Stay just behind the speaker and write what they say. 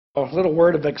A little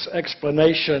word of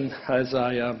explanation as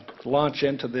I launch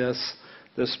into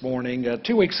this morning.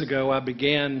 2 weeks ago, I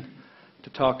began to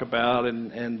talk about,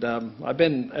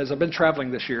 as I've been traveling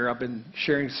this year, I've been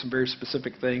sharing some very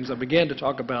specific things. I began to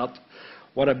talk about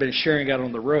what I've been sharing out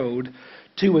on the road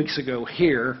 2 weeks ago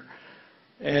here,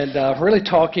 and really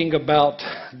talking about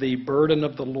the burden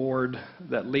of the Lord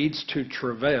that leads to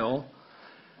travail.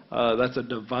 That's a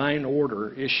divine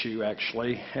order issue,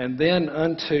 actually, and then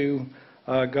unto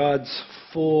God's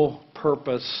full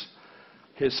purpose,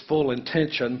 His full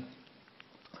intention.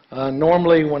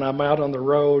 Normally, when I'm out on the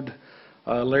road,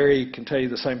 Larry can tell you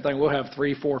the same thing. We'll have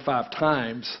 3, 4, 5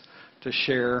 times to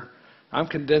share. I'm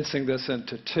condensing this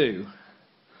into 2.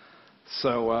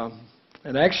 So,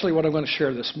 and actually, what I'm going to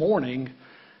share this morning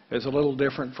is a little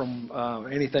different from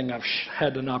anything I've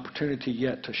had an opportunity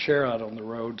yet to share out on the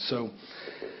road. So,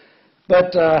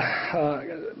 but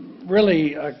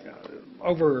really,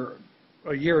 over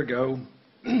a year ago,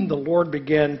 the Lord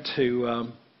began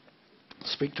to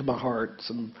speak to my heart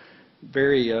some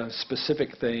very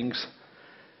specific things,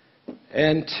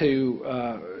 and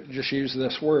to just use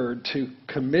this word, to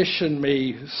commission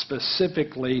me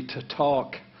specifically to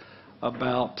talk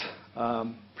about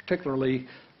particularly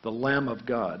the Lamb of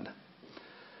God.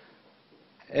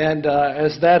 And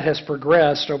as that has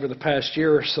progressed over the past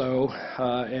year or so,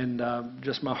 and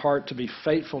just my heart to be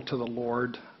faithful to the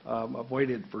Lord, I've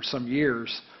waited for some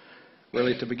years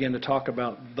really to begin to talk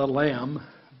about the Lamb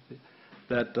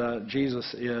that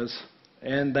Jesus is,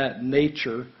 and that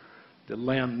nature, the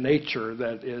Lamb nature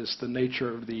that is the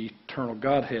nature of the eternal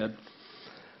Godhead.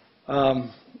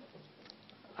 I'm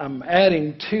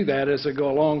adding to that as I go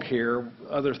along here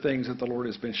other things that the Lord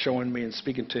has been showing me and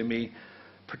speaking to me,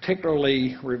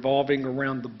 particularly revolving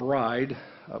around the bride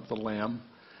of the Lamb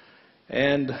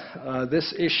and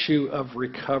this issue of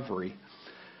recovery.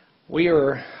 We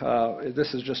are,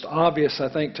 this is just obvious,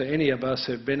 I think, to any of us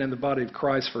who have been in the body of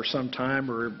Christ for some time,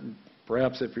 or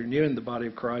perhaps if you're new in the body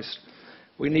of Christ,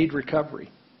 we need recovery.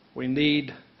 We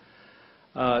need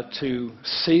to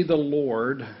see the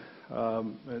Lord,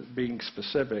 being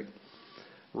specific,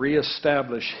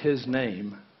 reestablish His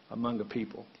name among the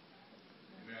people.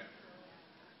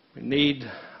 We need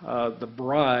the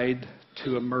bride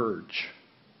to emerge.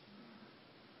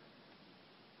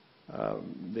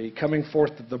 The coming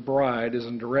forth of the bride is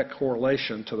in direct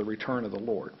correlation to the return of the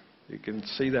Lord. You can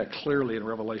see that clearly in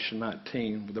Revelation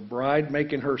 19. The bride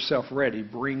making herself ready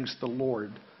brings the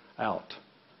Lord out.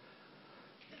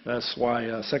 That's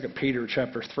why 2 Peter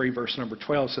chapter 3, verse number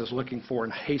 12 says, looking for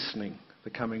and hastening the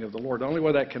coming of the Lord. The only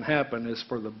way that can happen is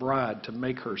for the bride to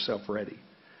make herself ready.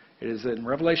 It is in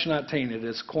Revelation 19, it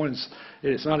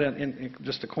is not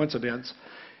just a coincidence.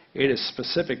 It is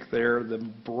specific there. The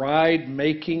bride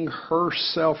making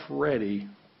herself ready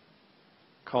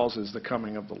causes the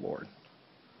coming of the Lord.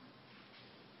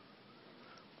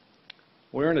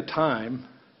 We're in a time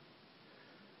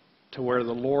to where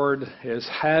the Lord is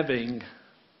having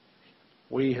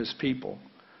we, His people,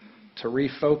 to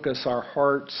refocus our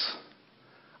hearts,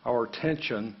 our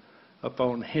attention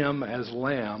upon Him as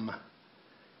Lamb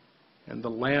and the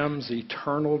Lamb's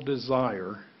eternal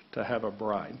desire to have a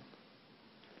bride.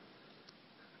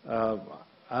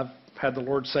 I've had the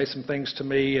Lord say some things to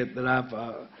me that I've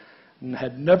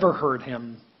had never heard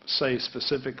Him say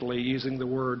specifically, using the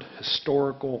word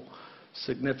historical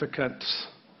significance.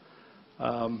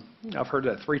 I've heard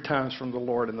that 3 times from the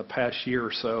Lord in the past year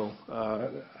or so.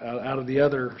 Out of the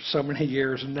other so many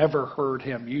years, never heard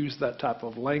Him use that type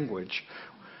of language.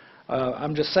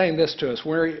 I'm just saying this to us.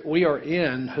 We are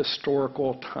in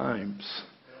historical times.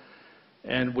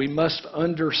 And we must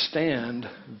understand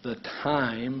the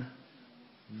time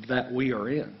that we are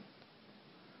in.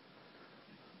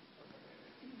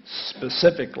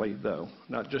 Specifically, though,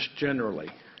 not just generally.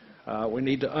 We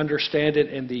need to understand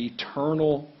it in the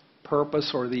eternal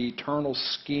purpose or the eternal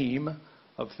scheme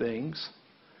of things.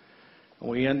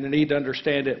 We need to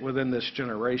understand it within this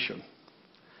generation.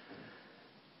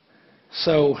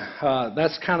 So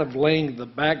that's kind of laying the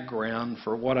background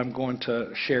for what I'm going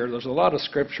to share. There's a lot of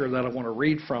scripture that I want to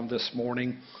read from this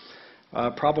morning.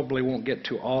 Probably won't get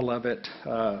to all of it.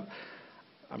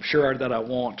 I'm sure that I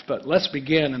won't. But let's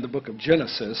begin in the book of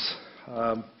Genesis,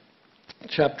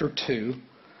 chapter 2.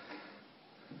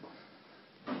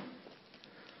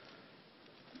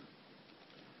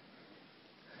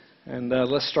 And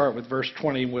let's start with verse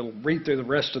 20. We'll read through the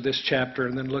rest of this chapter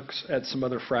and then look at some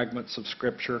other fragments of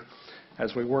scripture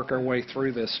as we work our way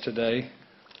through this today.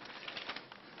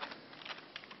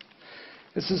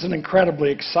 This is an incredibly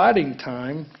exciting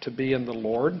time to be in the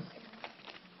Lord.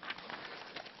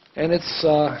 And it's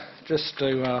just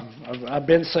to, I've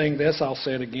been saying this, I'll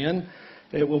say it again.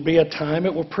 It will be a time,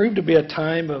 it will prove to be a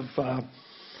time of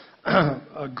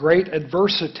a great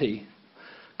adversity.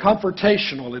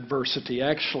 Confrontational adversity,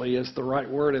 actually, is the right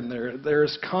word in there.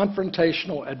 There's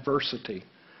confrontational adversity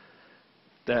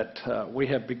that we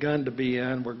have begun to be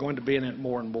in. We're going to be in it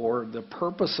more and more. The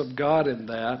purpose of God in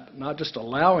that, not just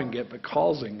allowing it, but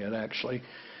causing it, actually,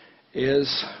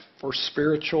 is for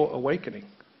spiritual awakening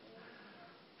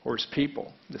for His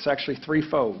people. It's actually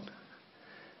threefold.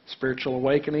 Spiritual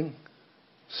awakening,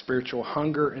 spiritual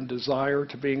hunger and desire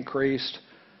to be increased,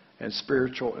 and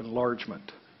spiritual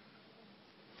enlargement.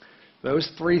 Those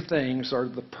three things are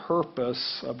the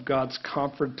purpose of God's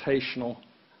confrontational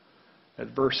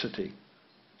adversity.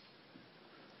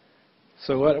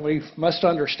 So what we must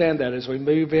understand that as we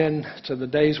move into the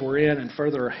days we're in and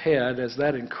further ahead, as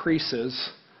that increases,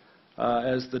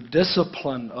 as the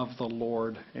discipline of the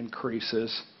Lord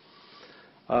increases,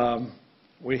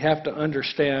 we have to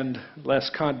understand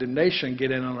lest condemnation get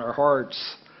in on our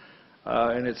hearts,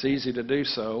 and it's easy to do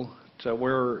so, to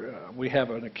where we have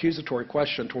an accusatory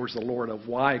question towards the Lord, a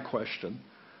why question.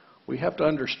 We have to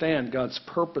understand God's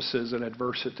purposes in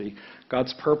adversity,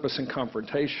 God's purpose in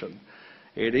confrontation.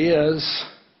 It is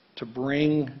to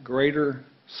bring greater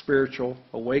spiritual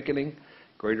awakening,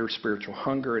 greater spiritual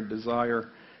hunger and desire,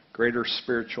 greater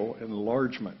spiritual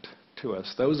enlargement to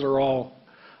us. Those are all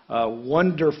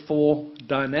wonderful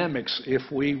dynamics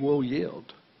if we will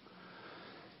yield.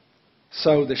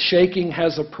 So the shaking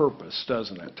has a purpose,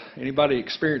 doesn't it? Anybody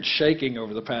experienced shaking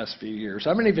over the past few years?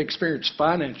 How many have experienced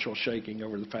financial shaking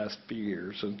over the past few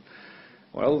years? And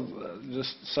well,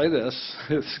 just say this,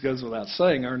 this goes without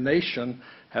saying, our nation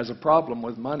has a problem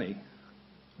with money.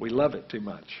 We love it too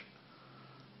much.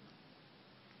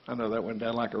 I know that went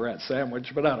down like a rat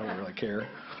sandwich, but I don't really care.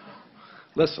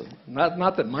 Listen,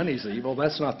 not that money's evil,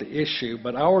 that's not the issue,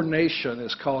 but our nation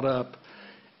is caught up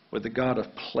with the God of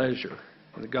pleasure,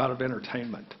 and the God of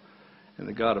entertainment, and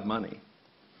the God of money.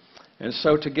 And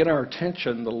so to get our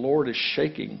attention, the Lord is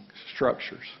shaking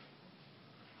structures.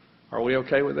 Are we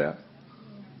okay with that?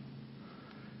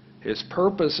 His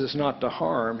purpose is not to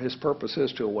harm. His purpose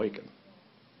is to awaken.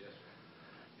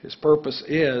 His purpose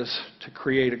is to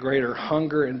create a greater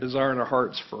hunger and desire in our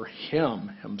hearts for Him,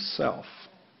 Himself,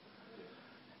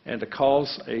 and to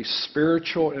cause a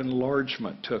spiritual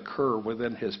enlargement to occur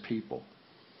within His people.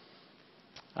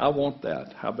 I want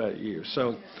that. How about you?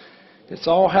 So it's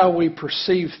all how we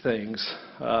perceive things.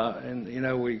 And,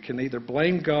 we can either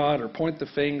blame God or point the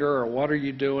finger or what are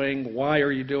you doing? Why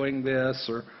are you doing this?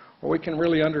 Or we can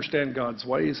really understand God's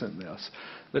ways in this.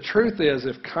 The truth is,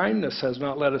 if kindness has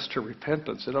not led us to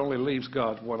repentance, it only leaves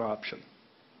God one option: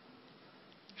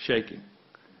 shaking.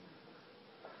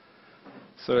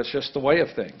 So it's just the way of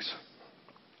things.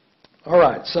 All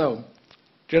right, so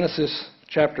Genesis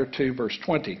chapter 2, verse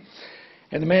 20.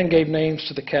 And the man gave names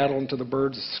to the cattle and to the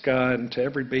birds of the sky and to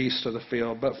every beast of the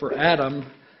field. But for Adam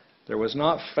there was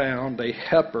not found a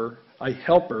helper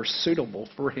suitable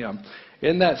for him.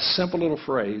 In that simple little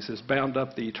phrase is bound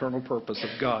up the eternal purpose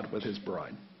of God with His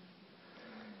bride.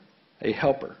 A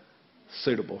helper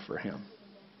suitable for him.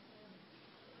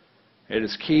 It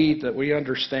is key that we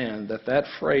understand that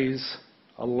phrase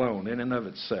alone, in and of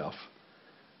itself,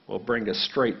 will bring us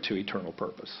straight to eternal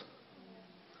purpose.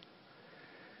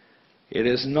 It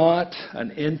is not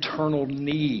an internal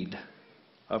need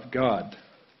of God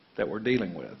that we're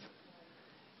dealing with.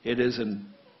 It is an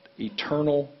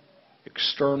eternal,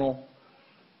 external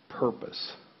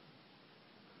purpose.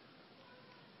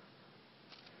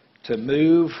 To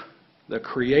move the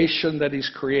creation that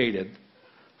He's created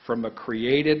from a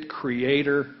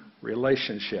created-creator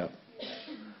relationship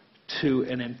to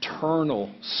an internal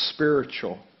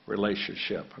spiritual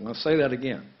relationship. I'm going to say that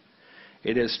again.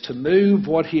 It is to move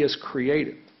what He has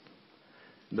created,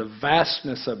 the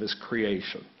vastness of His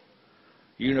creation.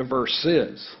 Universe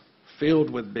is filled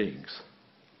with beings.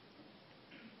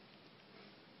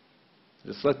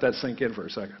 Just let that sink in for a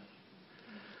second.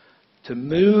 To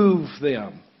move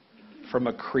them from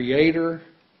a created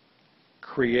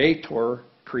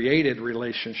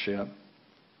relationship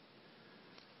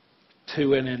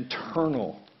to an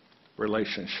internal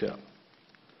relationship.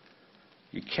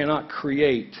 You cannot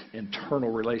create internal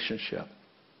relationship.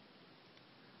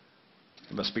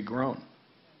 It must be grown.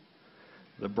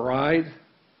 The bride,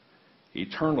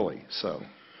 eternally so,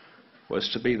 was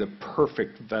to be the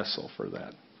perfect vessel for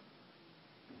that.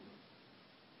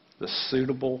 The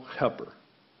suitable helper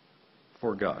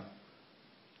for God.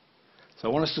 So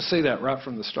I want us to see that right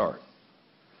from the start.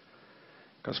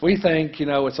 Because we think,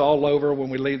 it's all over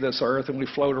when we leave this earth and we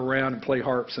float around and play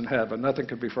harps in heaven. Nothing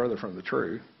could be further from the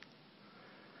truth.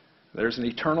 There's an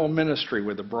eternal ministry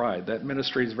with the bride. That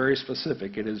ministry is very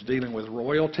specific. It is dealing with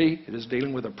royalty. It is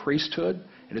dealing with a priesthood.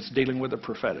 And it's dealing with the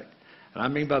prophetic. And I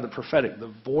mean by the prophetic,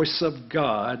 the voice of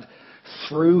God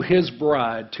through His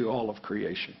bride to all of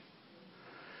creation.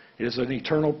 It is an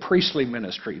eternal priestly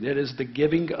ministry. That is the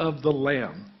giving of the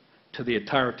Lamb to the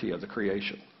entirety of the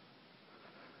creation.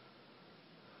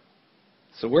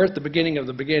 So we're at the beginning of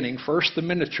the beginning. First the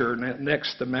miniature,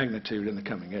 next the magnitude in the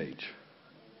coming age.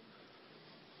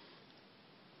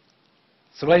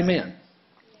 So amen.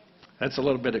 That's a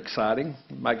little bit exciting.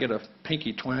 You might get a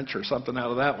pinky twinge or something out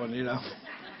of that one, you know.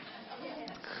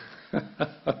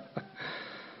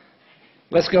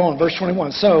 Let's go on, verse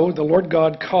 21. So the Lord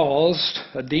God caused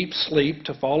a deep sleep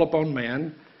to fall upon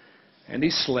man, and he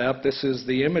slept. This is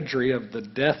the imagery of the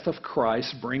death of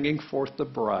Christ bringing forth the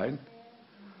bride.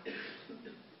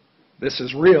 This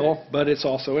is real, but it's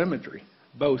also imagery.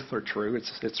 Both are true.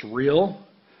 It's real,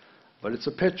 but it's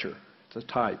a picture. It's a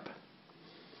type.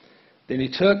 Then he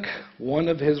took one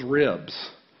of his ribs,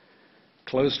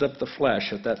 closed up the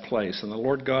flesh at that place, and the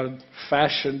Lord God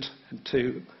fashioned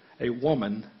into a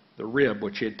woman the rib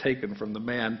which he had taken from the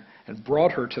man and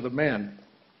brought her to the man.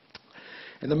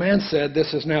 And the man said,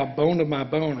 "This is now bone of my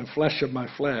bone and flesh of my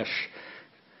flesh.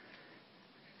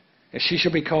 And she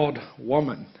shall be called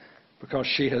woman, because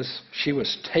she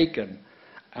was taken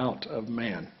out of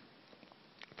man.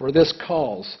 For this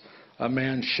cause a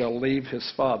man shall leave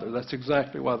his father." That's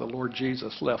exactly why the Lord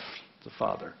Jesus left the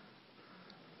Father,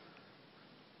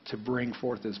 to bring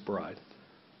forth His bride.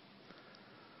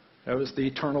 That was the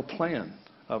eternal plan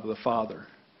of the Father,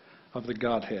 of the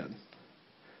Godhead.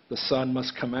 The Son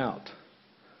must come out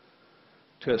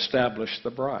to establish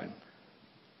the bride.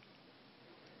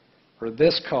 For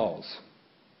this cause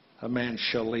a man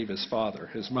shall leave his father,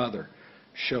 his mother,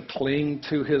 shall cling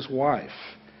to his wife.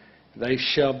 They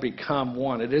shall become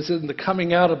one. It is in the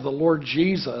coming out of the Lord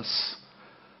Jesus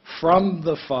from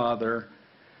the Father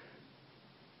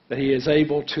that He is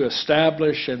able to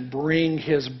establish and bring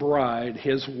His bride,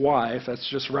 His wife. That's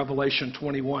just Revelation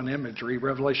 21 imagery,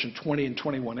 Revelation 20 and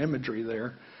 21 imagery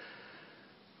there.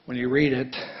 When you read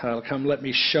it, come let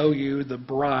me show you the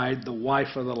bride, the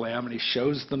wife of the Lamb. And He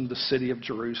shows them the city of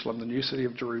Jerusalem, the new city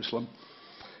of Jerusalem,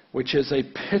 which is a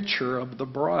picture of the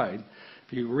bride.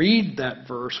 If you read that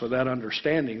verse with that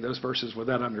understanding, those verses with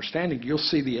that understanding, you'll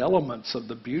see the elements of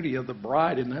the beauty of the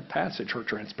bride in that passage. Her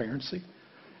transparency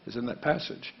is in that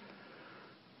passage.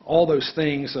 All those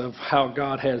things of how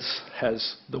God has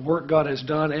the work God has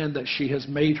done and that she has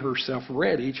made herself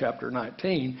ready, chapter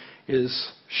 19,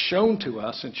 is shown to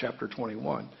us in chapter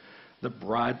 21. The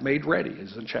bride made ready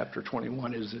is in chapter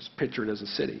 21, is pictured as a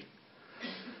city.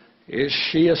 Is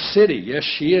she a city? Yes,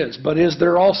 she is. But is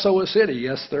there also a city?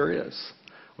 Yes, there is,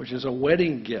 which is a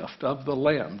wedding gift of the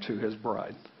Lamb to His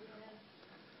bride.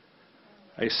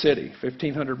 A city,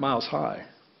 1,500 miles high.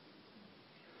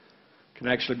 Can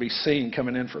actually be seen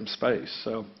coming in from space.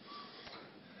 So,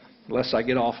 unless I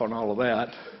get off on all of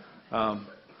that,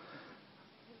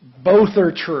 both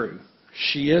are true.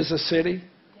 She is a city,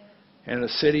 and a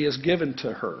city is given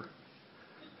to her.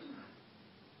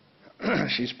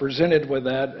 She's presented with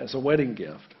that as a wedding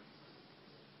gift.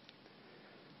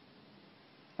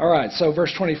 All right, so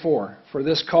verse 24. For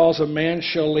this cause a man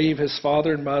shall leave his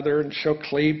father and mother and shall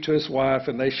cleave to his wife,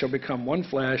 and they shall become one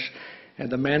flesh. And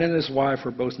the man and his wife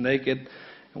were both naked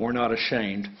and were not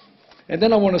ashamed. And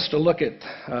then I want us to look at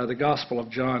the Gospel of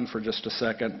John for just a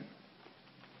second.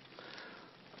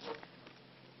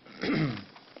 And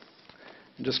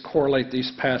just correlate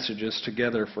these passages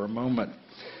together for a moment.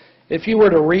 If you were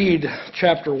to read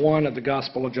chapter 1 of the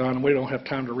Gospel of John, and we don't have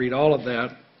time to read all of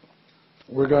that,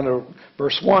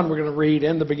 verse 1, we're going to read,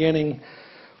 in the beginning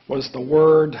was the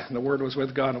Word, and the Word was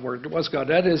with God, and the Word was God.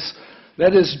 That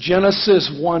is Genesis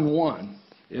 1:1,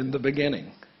 in the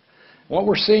beginning. What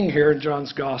we're seeing here in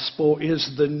John's Gospel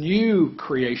is the new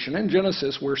creation. In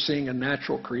Genesis, we're seeing a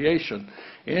natural creation.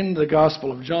 In the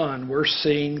Gospel of John, we're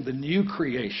seeing the new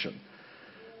creation.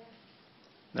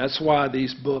 That's why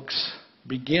these books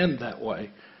begin that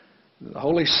way. The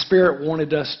Holy Spirit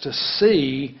wanted us to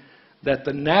see that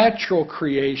the natural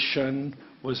creation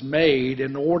was made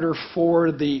in order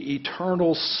for the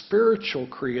eternal spiritual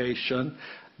creation,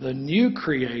 the new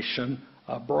creation,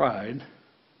 a bride,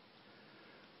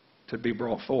 to be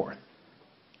brought forth.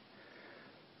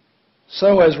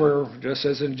 So just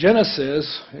as in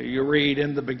Genesis, you read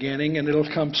in the beginning, and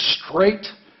it'll come straight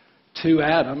to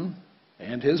Adam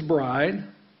and his bride.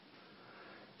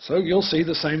 So you'll see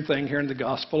the same thing here in the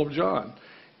Gospel of John.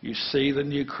 You see the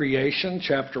new creation,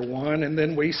 chapter 1, and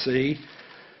then we see,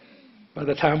 by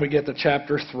the time we get to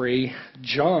chapter 3,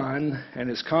 John and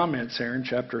his comments here in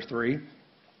chapter 3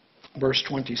 verse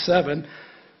 27,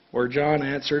 where John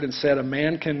answered and said, "A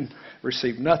man can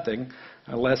receive nothing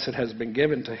unless it has been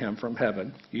given to him from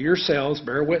heaven. You yourselves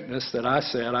bear witness that I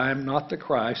said, I am not the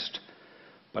Christ,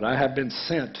 but I have been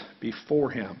sent before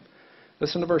him."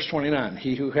 Listen to verse 29.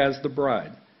 "He who has the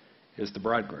bride is the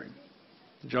bridegroom."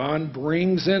 John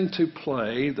brings into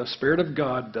play, the Spirit of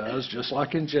God does, just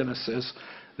like in Genesis,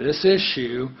 this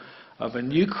issue of a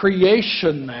new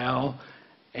creation now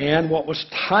and what was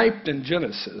typed in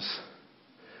Genesis,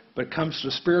 but comes to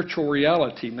spiritual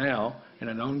reality now in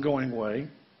an ongoing way.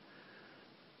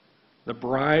 The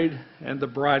bride and the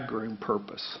bridegroom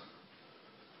purpose.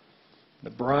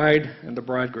 The bride and the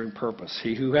bridegroom purpose.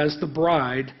 He who has the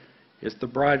bride is the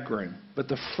bridegroom. But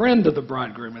the friend of the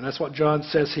bridegroom, and that's what John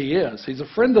says he is. He's a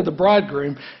friend of the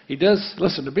bridegroom.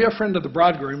 Listen, to be a friend of the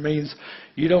bridegroom means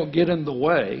you don't get in the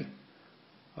way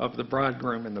of the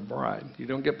bridegroom and the bride. You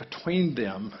don't get between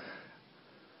them.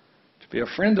 To be a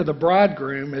friend of the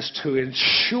bridegroom is to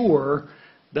ensure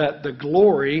that the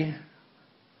glory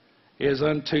is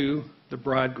unto the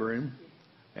bridegroom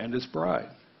and his bride.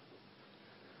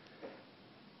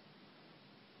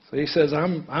 So he says,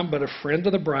 I'm but a friend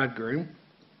of the bridegroom.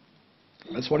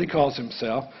 That's what he calls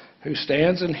himself, who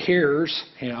stands and hears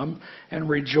him and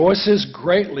rejoices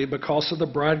greatly because of the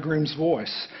bridegroom's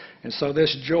voice. And so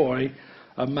this joy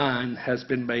of mine has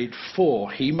been made full.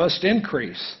 He must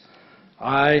increase.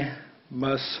 I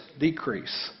must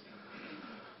decrease.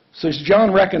 So as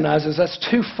John recognizes, that's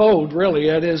twofold, really.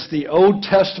 It is the Old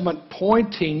Testament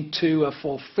pointing to a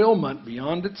fulfillment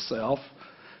beyond itself,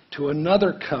 to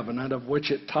another covenant of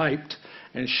which it typed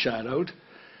and shadowed.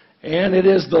 And it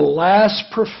is the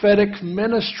last prophetic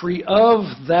ministry of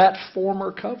that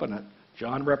former covenant.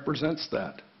 John represents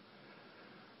that.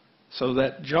 So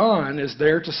that John is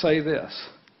there to say this,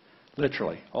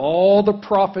 literally, all the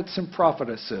prophets and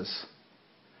prophetesses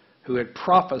who had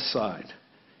prophesied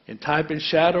in type and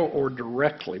shadow or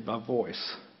directly by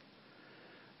voice,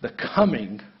 the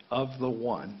coming of the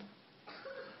one,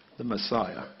 the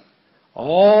Messiah.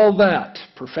 All that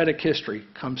prophetic history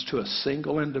comes to a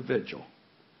single individual,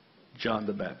 John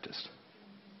the Baptist.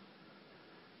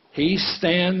 He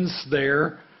stands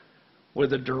there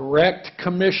with a direct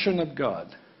commission of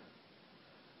God.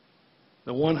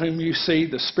 The one whom you see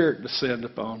the Spirit descend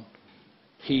upon,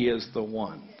 he is the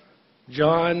one.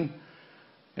 John,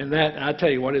 and I tell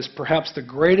you what, is perhaps the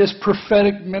greatest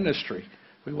prophetic ministry.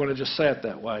 We want to just say it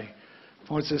that way.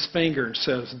 Points his finger and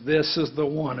says, "This is the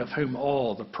one of whom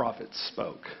all the prophets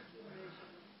spoke."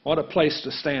 What a place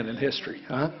to stand in history,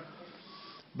 huh?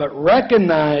 But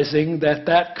recognizing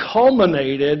that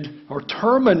culminated or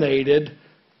terminated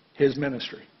his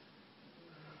ministry.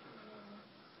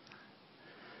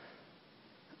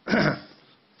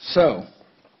 So,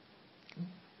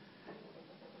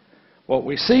 what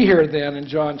we see here then in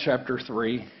John chapter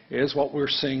 3 is what we're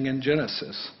seeing in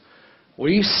Genesis.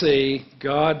 We see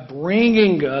God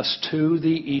bringing us to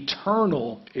the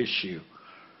eternal issue.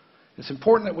 It's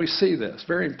important that we see this,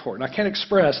 very important. I can't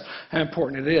express how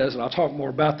important it is, and I'll talk more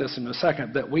about this in a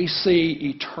second, that we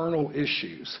see eternal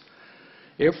issues.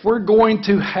 If we're going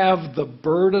to have the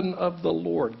burden of the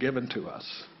Lord given to us,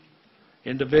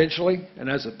 individually and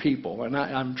as a people, and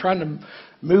I'm trying to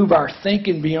move our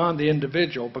thinking beyond the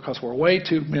individual because we're way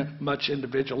too much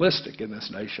individualistic in this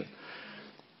nation.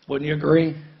 Wouldn't you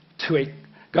agree?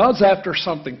 God's after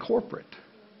something corporate.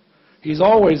 He's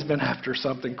always been after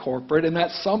something corporate, and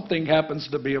that something happens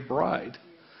to be a bride.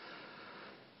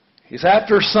 He's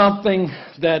after something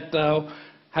that,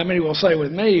 how many will say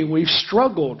with me, we've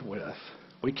struggled with.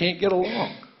 We can't get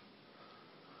along.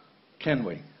 Can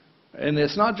we? And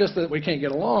it's not just that we can't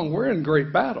get along, we're in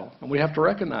great battle, and we have to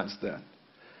recognize that.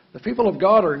 The people of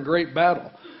God are in great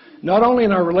battle, not only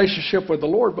in our relationship with the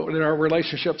Lord, but in our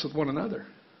relationships with one another.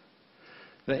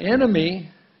 The enemy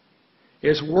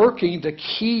is working to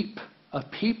keep a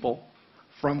people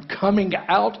from coming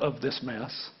out of this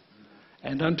mess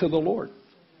and unto the Lord.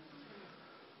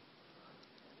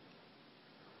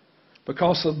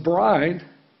 Because the bride,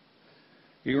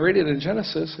 you read it in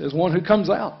Genesis, is one who comes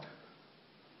out.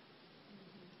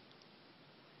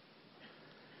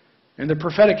 And the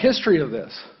prophetic history of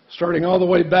this, starting all the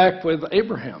way back with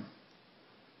Abraham,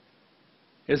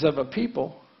 is of a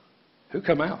people who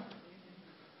come out.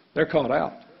 They're called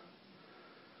out.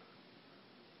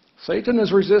 Satan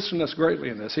is resisting us greatly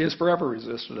in this. He has forever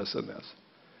resisted us in this.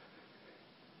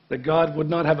 That God would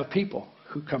not have a people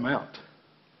who come out.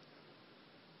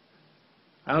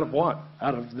 Out of what?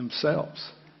 Out of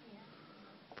themselves.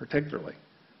 Particularly.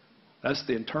 That's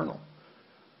the internal.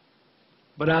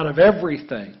 But out of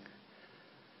everything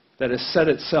that has set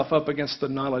itself up against the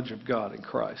knowledge of God in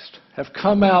Christ. Have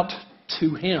come out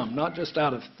to Him, not just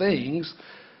out of things.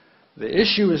 The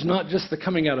issue is not just the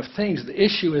coming out of things. The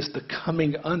issue is the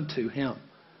coming unto Him.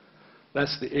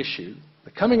 That's the issue.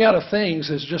 The coming out of things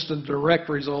is just a direct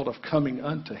result of coming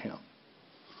unto Him.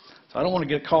 So I don't want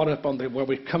to get caught up on well,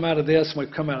 we've come out of this and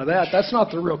we've come out of that. That's not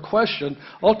the real question.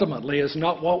 Ultimately, is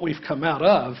not what we've come out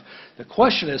of. The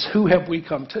question is, who have we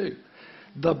come to?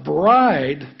 The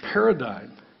bride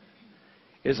paradigm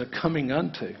is a coming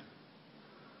unto.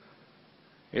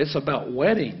 It's about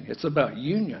wedding. It's about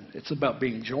union. It's about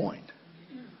being joined.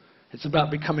 It's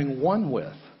about becoming one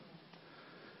with.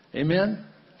 Amen?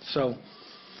 So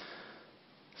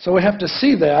we have to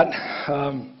see that.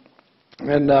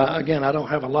 Again, I don't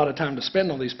have a lot of time to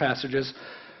spend on these passages.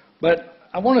 But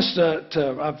I want us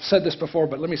to I've said this before,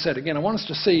 but let me say it again. I want us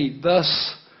to see,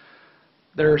 thus,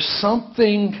 there's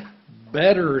something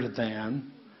better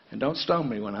than, and don't stone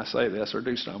me when I say this, or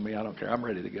do stone me, I don't care, I'm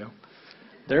ready to go.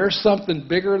 There's something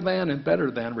bigger than and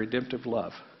better than redemptive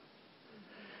love.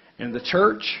 And the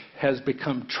church has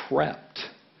become trapped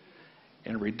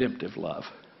in redemptive love.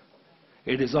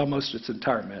 It is almost its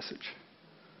entire message.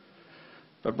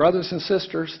 But brothers and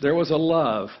sisters, there was a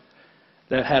love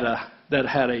that had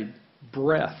a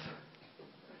breadth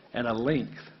and a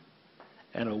length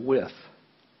and a width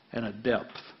and a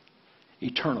depth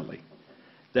eternally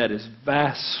that is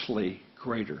vastly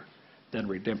greater than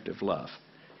redemptive love.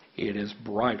 It is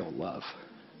bridal love.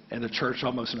 And the church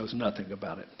almost knows nothing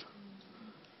about it.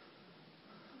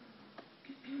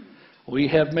 We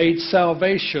have made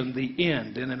salvation the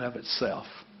end in and of itself,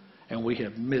 and we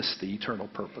have missed the eternal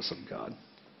purpose of God.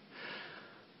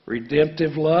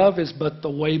 Redemptive love is but the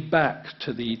way back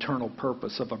to the eternal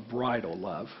purpose of a bridal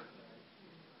love.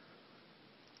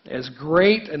 As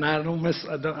great, and I don't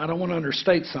want to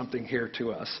understate something here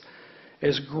to us,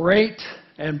 as great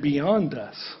and beyond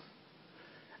us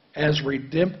as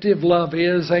redemptive love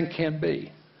is and can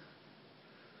be,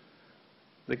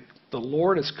 the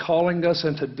Lord is calling us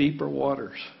into deeper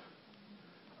waters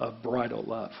of bridal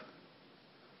love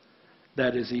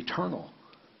that is eternal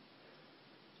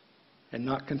and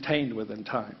not contained within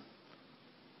time,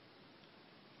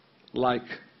 like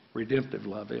redemptive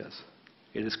love is.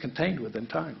 It is contained within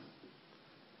time.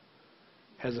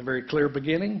 Has a very clear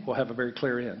beginning, will have a very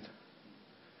clear end.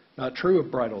 Not true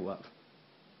of bridal love.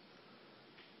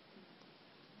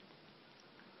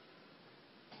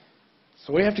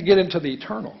 So we have to get into the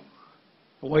eternal,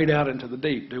 wade out into the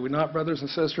deep. Do we not, brothers and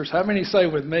sisters? How many say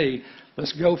with me,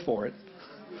 let's go for it?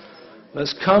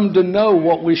 Let's come to know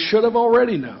what we should have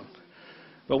already known.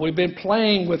 But we've been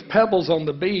playing with pebbles on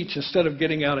the beach instead of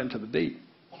getting out into the deep.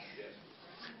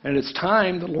 And it's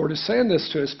time, the Lord is saying this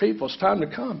to His people, it's time to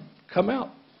come. Come out.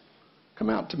 Come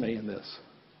out to me in this.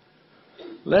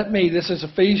 This is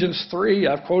Ephesians 3,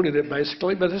 I've quoted it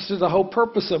basically, but this is the whole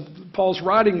purpose of Paul's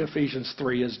writing Ephesians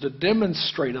 3, is to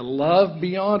demonstrate a love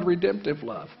beyond redemptive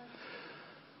love.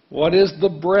 What is the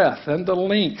breadth and the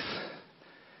length,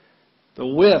 the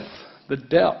width, the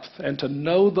depth, and to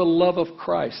know the love of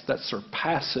Christ that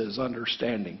surpasses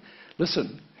understanding.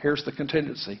 Listen, here's the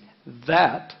contingency.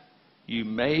 That you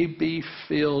may be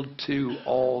filled to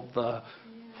all the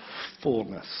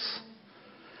fullness.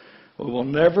 We will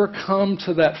never come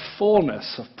to that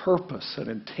fullness of purpose and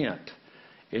intent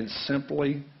in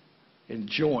simply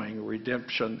enjoying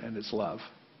redemption and its love.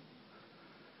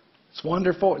 It's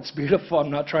wonderful. It's beautiful. I'm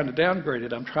not trying to downgrade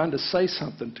it. I'm trying to say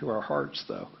something to our hearts,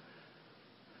 though.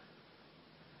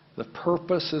 The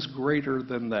purpose is greater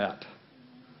than that.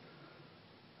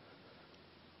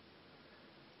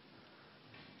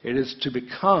 It is to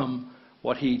become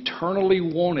what He eternally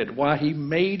wanted, why He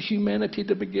made humanity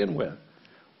to begin with,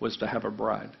 was to have a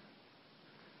bride.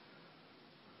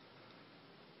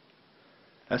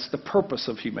 That's the purpose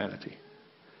of humanity,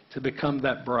 to become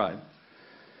that bride.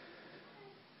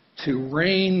 To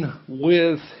reign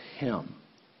with Him,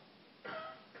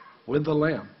 with the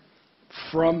Lamb,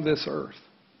 from this earth.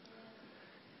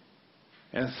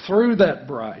 And through that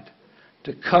bride,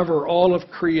 to cover all of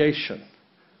creation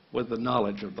with the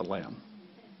knowledge of the Lamb.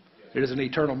 It is an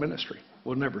eternal ministry.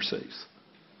 Will never cease.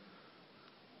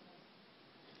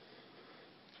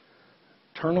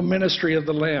 Eternal ministry of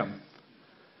the Lamb.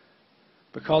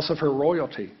 Because of her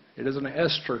royalty. It is an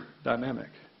Esther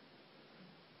dynamic.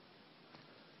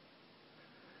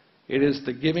 It is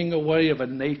the giving away of a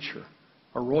nature,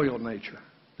 a royal nature.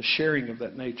 The sharing of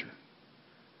that nature.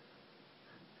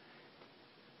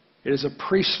 It is a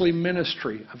priestly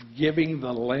ministry of giving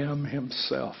the Lamb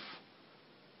Himself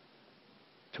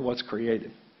to what's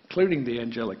created, including the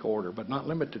angelic order, but not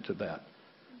limited to that.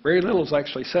 Very little is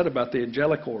actually said about the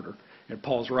angelic order in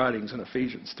Paul's writings in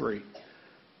Ephesians 3.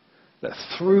 That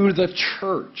through the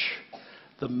church,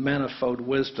 the manifold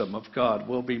wisdom of God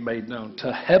will be made known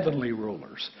to heavenly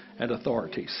rulers and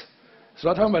authorities. It's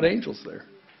not talking about angels there.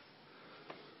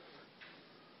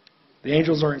 The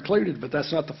angels are included, but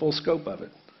that's not the full scope of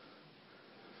it.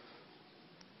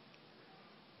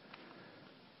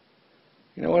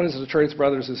 You know what is the truth,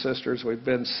 brothers and sisters? We've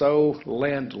been so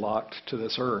landlocked to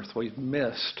this earth, we've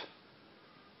missed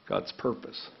God's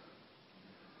purpose.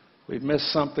 We've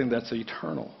missed something that's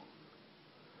eternal.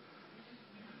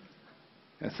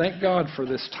 And thank God for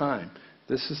this time.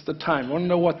 This is the time. Want to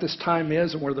know what this time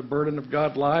is and where the burden of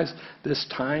God lies? This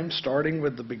time, starting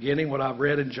with the beginning, what I've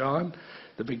read in John,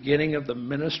 the beginning of the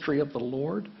ministry of the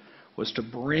Lord, was to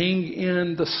bring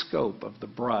in the scope of the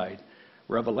bride.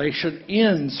 Revelation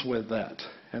ends with that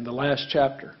in the last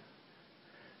chapter.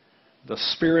 The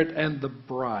Spirit and the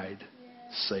bride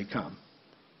say, come.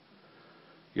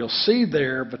 You'll see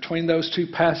there, between those two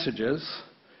passages,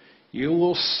 you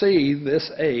will see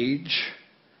this age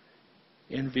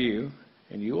in view,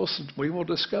 and we will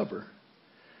discover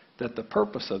that the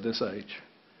purpose of this age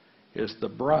is the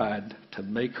bride to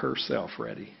make herself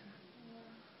ready,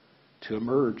 to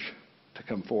emerge, to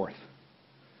come forth.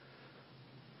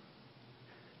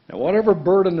 Now, whatever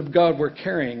burden of God we're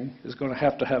carrying is going to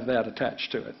have that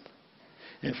attached to it.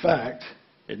 In fact,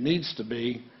 it needs to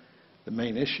be the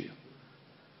main issue.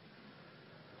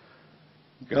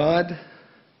 God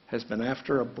has been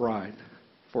after a bride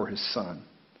for his Son.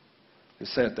 He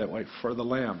said it that way, for the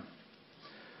Lamb.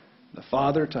 The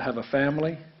Father to have a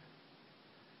family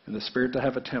and the Spirit to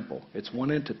have a temple. It's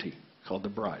one entity called the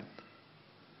bride.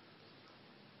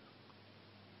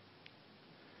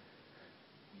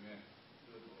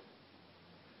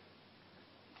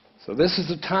 So this is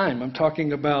the time I'm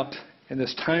talking about in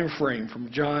this time frame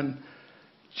from John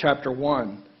chapter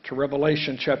 1 to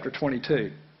Revelation chapter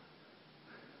 22.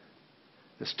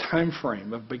 This time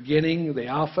frame of beginning, the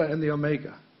Alpha and the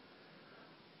Omega,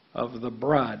 of the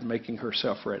bride making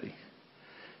herself ready.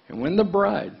 And when the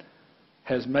bride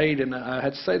has made, and I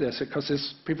had to say this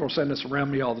because people are saying this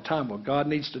around me all the time, well, God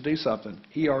needs to do something.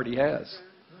 He already has.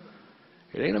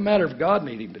 It ain't a matter of God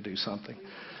needing to do something.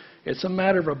 It's a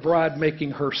matter of a bride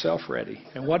making herself ready.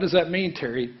 And what does that mean,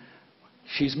 Terry?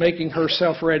 She's making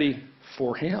herself ready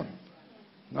for him.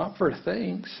 Not for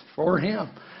things, for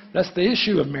him. That's the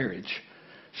issue of marriage.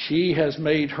 She has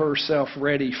made herself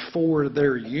ready for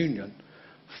their union,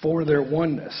 for their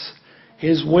oneness.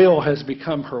 His will has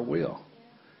become her will.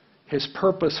 His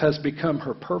purpose has become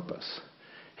her purpose.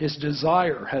 His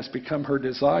desire has become her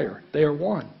desire. They are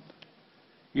one,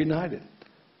 united.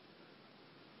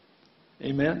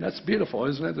 Amen? That's beautiful,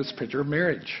 isn't it? This picture of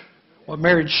marriage. What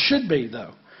marriage should be,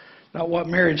 though. Not what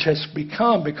marriage has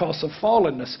become because of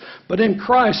fallenness. But in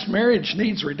Christ, marriage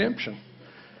needs redemption.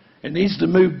 It needs to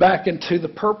move back into the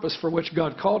purpose for which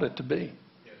God called it to be.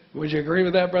 Would you agree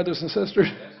with that, brothers and sisters?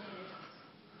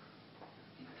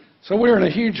 So we're in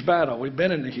a huge battle. We've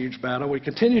been in a huge battle. We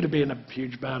continue to be in a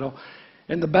huge battle.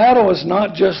 And the battle is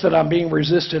not just that I'm being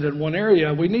resisted in one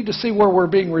area. We need to see where we're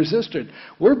being resisted.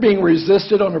 We're being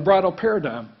resisted on a bridal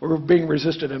paradigm. We're being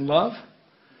resisted in love.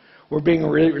 We're being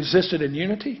resisted in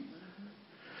unity.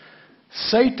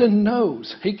 Satan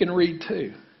knows, he can read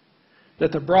too,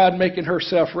 that the bride making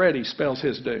herself ready spells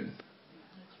his doom.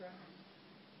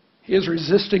 He is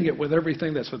resisting it with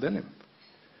everything that's within him.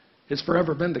 It's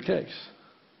forever been the case.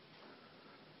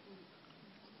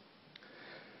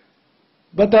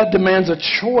 But that demands a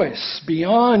choice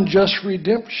beyond just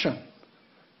redemption.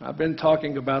 I've been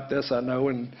talking about this, I know,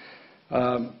 and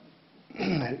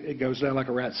it goes down like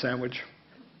a rat sandwich.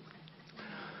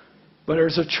 But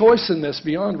there's a choice in this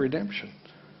beyond redemption.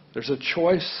 There's a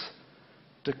choice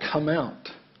to come out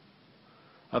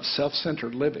of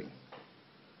self-centered living.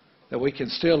 That we can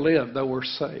still live though we're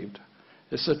saved.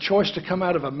 It's a choice to come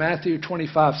out of a Matthew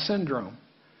 25 syndrome.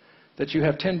 That you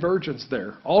have 10 virgins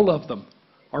there. All of them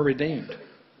are redeemed.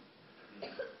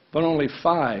 But only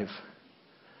 5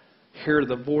 hear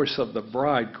the voice of the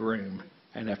bridegroom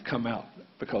and have come out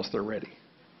because they're ready.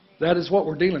 That is what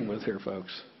we're dealing with here,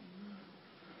 folks.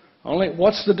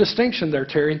 What's the distinction there,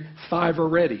 Terry? 5 are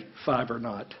ready, 5 are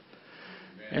not.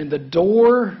 And the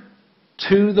door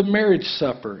to the marriage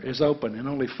supper is open and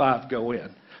only 5 go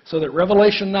in. So that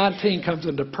Revelation 19 comes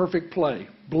into perfect play.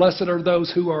 Blessed are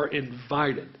those who are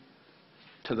invited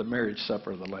to the marriage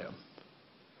supper of the Lamb.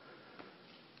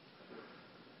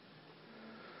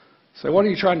 So what are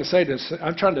you trying to say to us?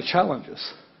 I'm trying to challenge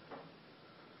us.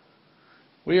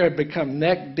 We have become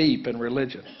neck deep in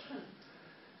religion.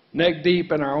 Neck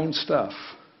deep in our own stuff.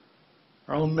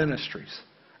 Our own ministries.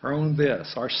 Our own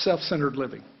this. Our self-centered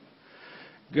living.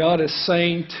 God is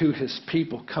saying to his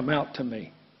people, come out to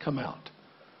me. Come out.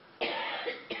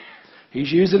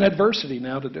 He's using adversity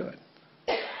now to do it.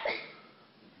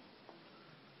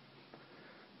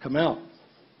 Come out.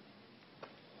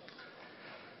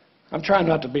 I'm trying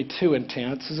not to be too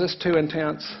intense. Is this too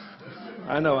intense?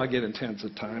 I know I get intense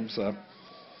at times.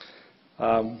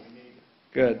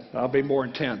 Good. I'll be more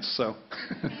intense. So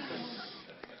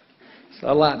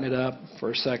I'll lighten it up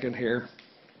for a second here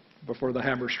before the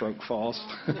hammer stroke falls.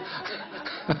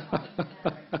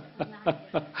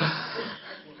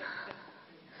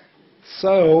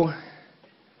 So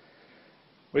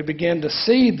we begin to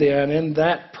see then in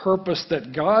that purpose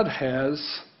that God has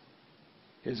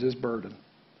is His burden.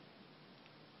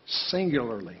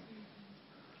 Singularly.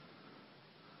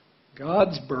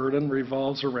 God's burden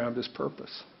revolves around His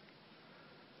purpose.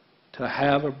 To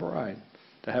have a bride,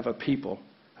 to have a people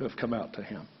who have come out to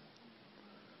Him.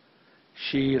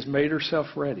 She has made herself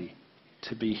ready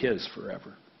to be His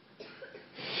forever.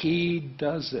 He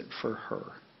does it for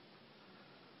her.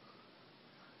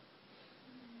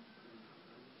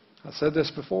 I said this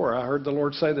before. I heard the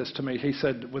Lord say this to me. He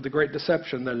said, with the great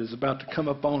deception that is about to come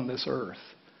upon this earth,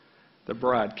 the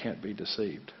bride can't be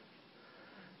deceived.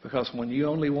 Because when you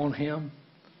only want Him,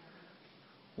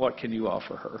 what can you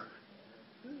offer her?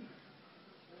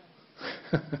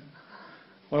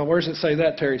 Well, where does it say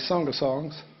that, Terry? Song of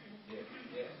Songs.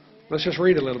 Let's just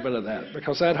read a little bit of that,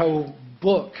 because that whole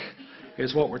book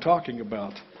is what we're talking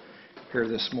about here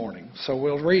this morning. So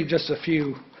we'll read just a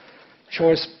few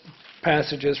choice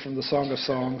passages from the Song of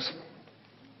Songs.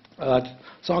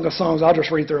 Song of Songs, I'll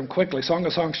just read through them quickly. Song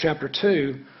of Songs, chapter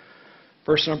 2,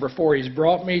 verse number 4. He's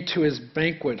brought me to His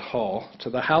banquet hall, to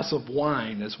the house of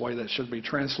wine, is the way that should be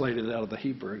translated out of the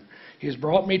Hebrew. He's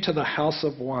brought me to the house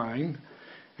of wine,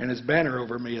 and His banner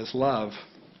over me is love.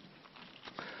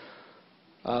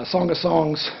 Song of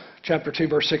Songs, chapter 2,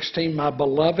 verse 16. My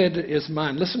beloved is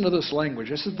mine. Listen to this language.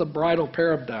 This is the bridal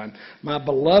paradigm. My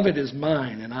beloved is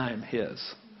mine, and I am His.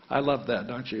 I love that,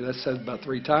 don't you? That's said about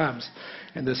 3 times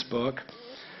in this book.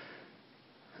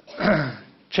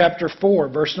 Chapter 4,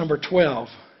 verse number 12.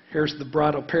 Here's the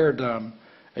bridal paradigm.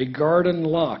 A garden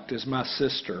locked is my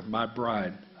sister, my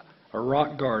bride. A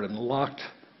rock garden locked,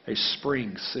 a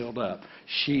spring sealed up.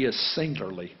 She is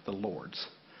singularly the Lord's.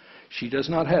 She does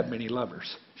not have many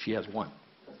lovers. She has one.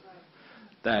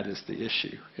 That is the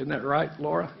issue. Isn't that right,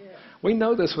 Laura? Yeah. We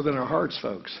know this within our hearts,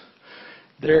 folks.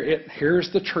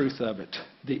 Here's the truth of it.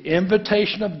 The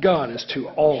invitation of God is to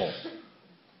all.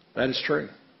 That is true.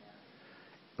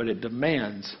 But it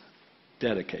demands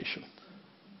dedication.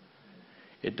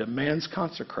 It demands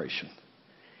consecration.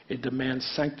 It demands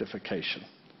sanctification.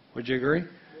 Would you agree?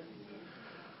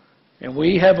 And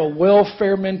we have a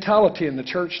welfare mentality in the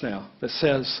church now that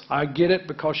says, I get it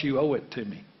because you owe it to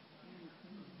me.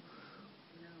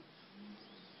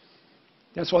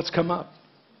 That's what's come up.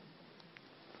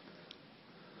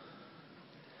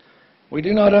 We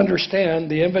do not understand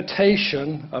the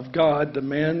invitation of God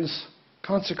demands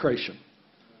consecration,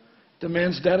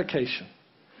 demands dedication,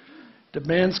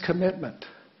 demands commitment,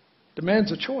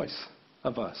 demands a choice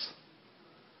of us.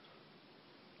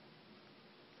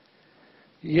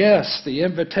 Yes, the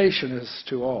invitation is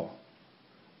to all.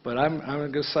 But I'm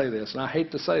going to say this, and I hate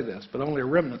to say this, but only a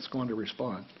remnant's going to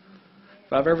respond.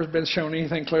 If I've ever been shown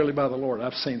anything clearly by the Lord,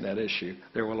 I've seen that issue.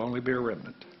 There will only be a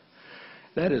remnant.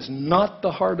 That is not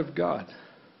the heart of God.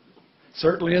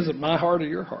 Certainly isn't my heart or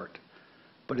your heart.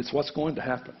 But it's what's going to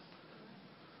happen.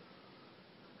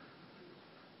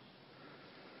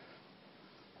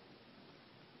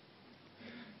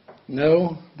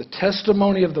 No, the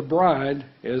testimony of the bride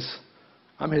is,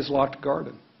 I'm His locked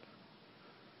garden.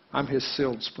 I'm His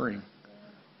sealed spring.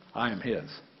 I am His.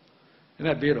 Isn't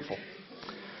that beautiful?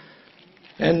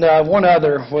 And one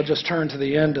other, we'll just turn to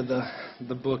the end of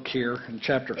the book here in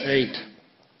chapter 8.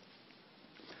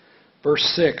 Verse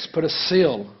 6, put a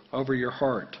seal over your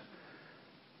heart,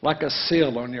 like a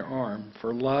seal on your arm,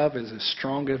 for love is as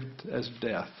strong as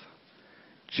death.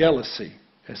 Jealousy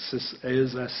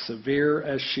is as severe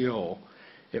as Sheol.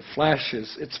 Its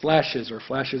flashes are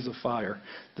flashes of fire,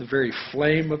 the very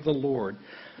flame of the Lord.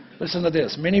 Listen to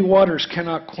this. Many waters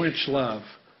cannot quench love,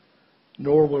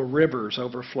 nor will rivers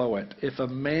overflow it. If a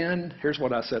man, here's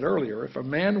what I said earlier, if a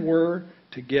man were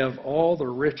to give all the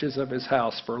riches of his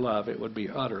house for love, it would be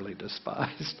utterly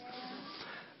despised.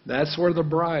 That's where the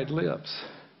bride lives.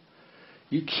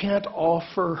 You can't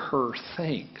offer her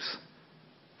things.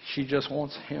 She just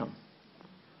wants Him.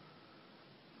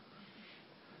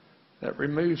 That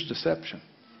removes deception.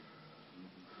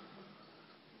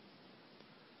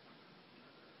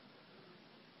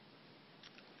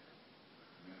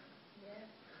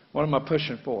 What am I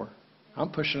pushing for? I'm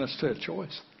pushing us to a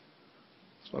choice.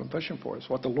 That's what I'm pushing for. It's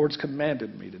what the Lord's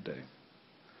commanded me to do.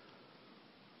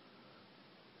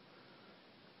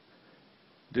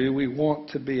 Do we want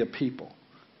to be a people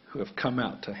who have come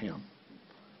out to Him?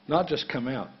 Not just come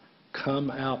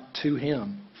out to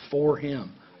Him, for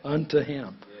Him, unto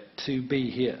Him, to be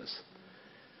His.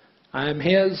 I am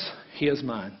His, He is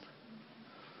mine.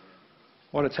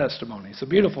 What a testimony. It's a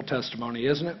beautiful testimony,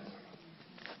 isn't it?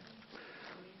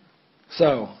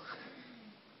 So,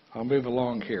 I'll move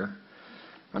along here.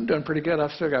 I'm doing pretty good.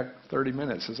 I've still got 30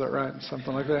 minutes. Is that right?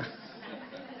 Something like that?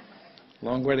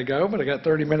 Long way to go, but I got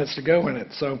 30 minutes to go in it.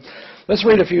 So let's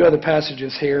read a few other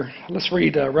passages here. Let's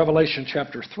read Revelation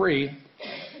chapter 3.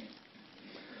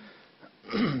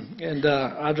 And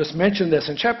I'll just mention this.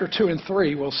 In chapter 2 and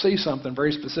 3, we'll see something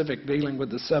very specific dealing with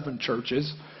the 7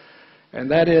 churches. And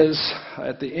that is,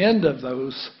 at the end of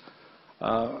those,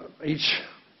 each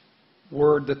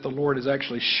word that the Lord is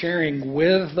actually sharing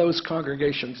with those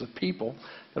congregations of people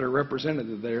that are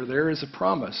represented there is a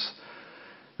promise.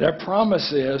 That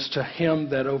promise is to him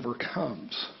that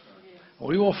overcomes.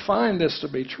 We will find this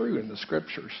to be true in the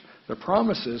Scriptures. The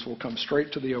promises will come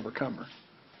straight to the overcomer.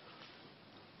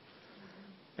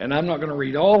 And I'm not going to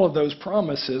read all of those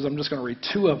promises. I'm just going to read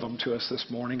 2 of them to us this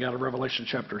morning out of Revelation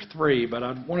chapter 3. But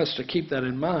I want us to keep that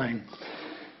in mind.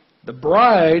 The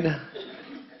bride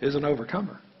is an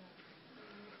overcomer.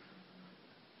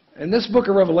 And this book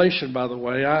of Revelation, by the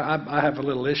way, I have a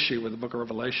little issue with the book of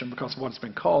Revelation because of what it's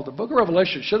been called. The book of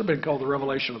Revelation should have been called the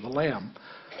Revelation of the Lamb.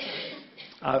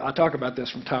 I talk about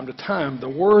this from time to time. The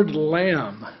word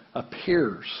Lamb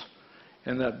appears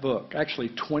in that book, actually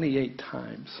 28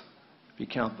 times, if you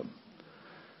count them.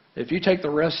 If you take the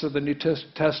rest of the New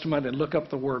Testament and look up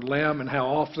the word Lamb and how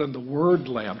often the word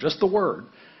Lamb, just the word,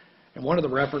 and one of the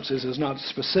references is not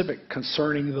specific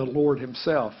concerning the Lord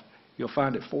Himself, you'll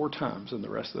find it 4 times in the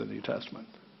rest of the New Testament.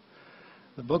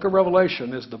 The book of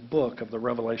Revelation is the book of the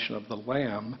revelation of the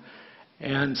Lamb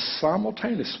and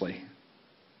simultaneously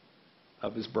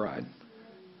of His bride.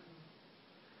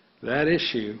 That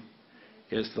issue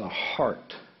is the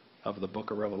heart of the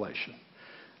book of Revelation.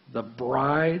 The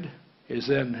bride is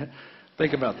in,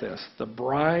 think about this, the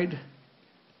bride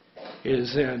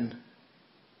is in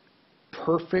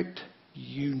perfect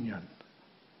union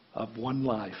of one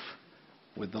life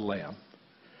with the Lamb.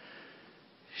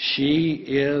 She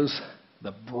is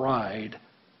the bride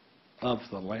of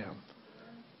the Lamb.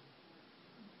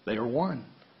 They are one.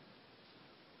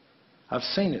 I've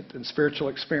seen it in spiritual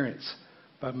experience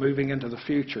by moving into the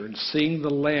future and seeing the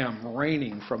Lamb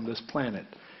reigning from this planet.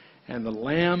 And the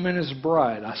Lamb and His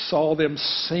bride, I saw them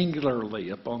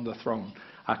singularly upon the throne.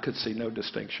 I could see no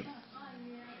distinction.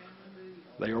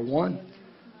 They are one.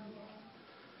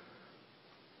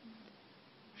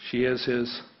 She is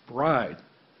His bride.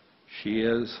 She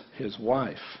is His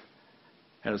wife.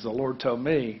 And as the Lord told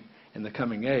me, in the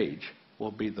coming age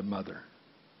will be the mother.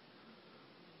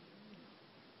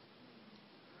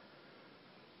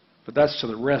 But that's to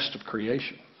the rest of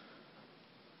creation.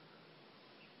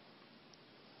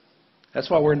 That's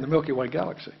why we're in the Milky Way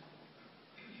galaxy,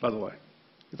 by the way.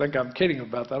 You think I'm kidding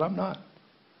about that? I'm not.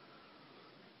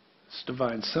 It's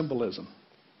divine symbolism.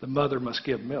 The mother must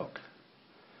give milk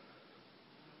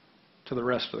to the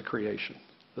rest of the creation.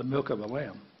 The milk of the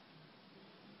Lamb.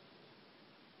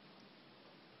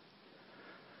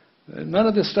 None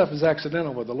of this stuff is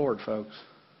accidental with the Lord, folks.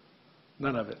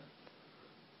 None of it.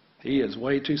 He is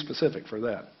way too specific for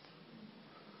that.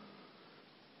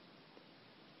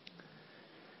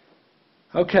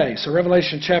 Okay, so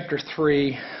Revelation chapter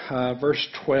 3, verse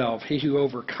 12. He who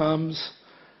overcomes,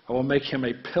 I will make him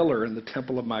a pillar in the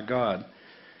temple of my God,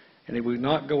 and he will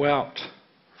not go out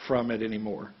from it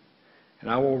anymore. And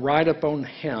I will write upon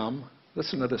him,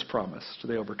 listen to this promise to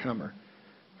the overcomer,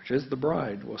 which is the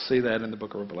bride. We'll see that in the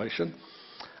book of Revelation.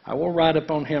 I will write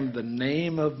upon him the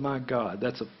name of my God.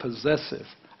 That's a possessive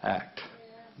act.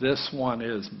 This one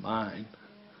is mine.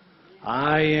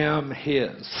 I am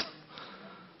his.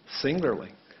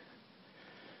 Singularly.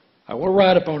 I will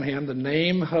write upon him the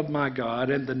name of my God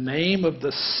and the name of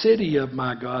the city of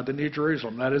my God, the New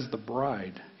Jerusalem. That is the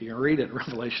bride. You can read it in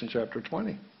Revelation chapter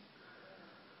 20.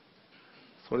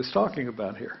 That's what he's talking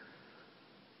about here.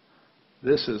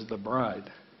 This is the bride,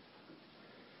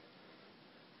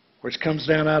 which comes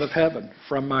down out of heaven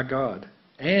from my God.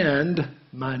 And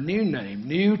my new name,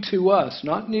 new to us,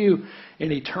 not new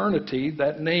in eternity,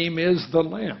 that name is the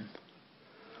Lamb.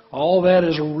 All that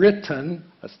is written,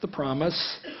 that's the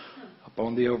promise,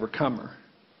 upon the overcomer.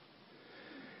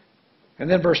 And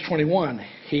then verse 21,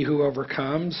 he who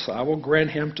overcomes, I will grant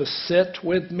him to sit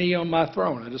with me on my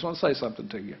throne. I just want to say something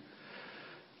to you.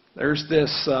 There's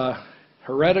this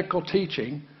heretical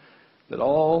teaching that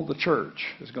all the church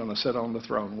is going to sit on the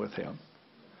throne with him.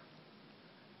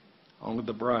 Only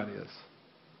the bride is.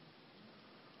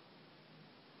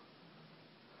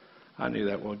 I knew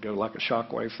that would go like a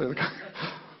shockwave through the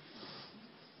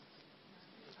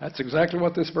That's exactly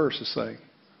what this verse is saying.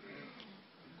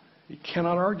 You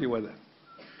cannot argue with it.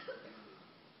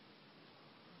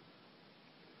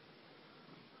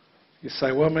 You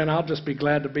say, well, man, I'll just be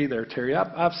glad to be there, Terry.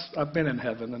 I've been in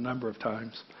heaven a number of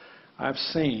times. I've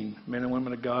seen men and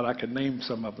women of God. I could name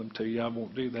some of them to you. I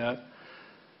won't do that.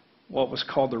 What was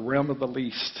called the realm of the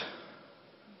least.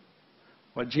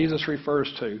 What Jesus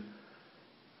refers to,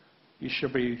 you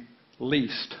shall be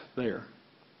least there.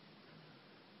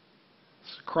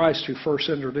 It's Christ who first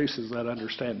introduces that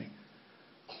understanding.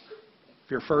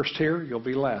 If you're first here, you'll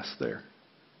be last there.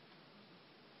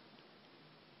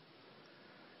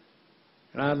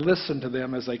 And I listened to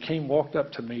them as they came, walked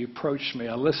up to me, approached me.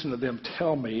 I listened to them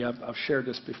tell me, I've shared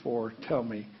this before, tell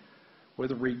me,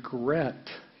 with regret.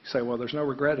 You say, well, there's no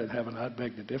regret in heaven. I'd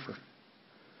beg to differ.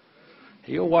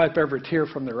 He'll wipe every tear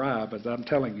from their eye, but I'm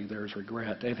telling you there's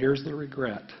regret. And here's the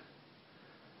regret.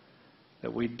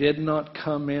 That we did not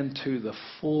come into the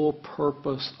full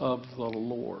purpose of the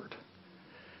Lord.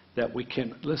 That we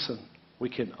can, listen, we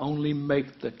can only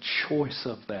make the choice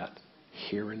of that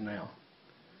here and now.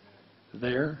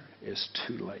 There is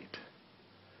too late.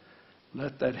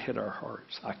 Let that hit our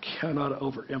hearts. I cannot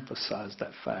overemphasize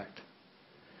that fact.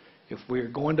 If we are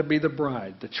going to be the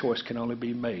bride, the choice can only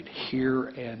be made here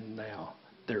and now.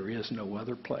 There is no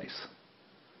other place.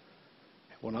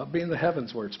 It will not be in the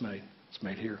heavens where it's made. It's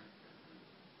made here.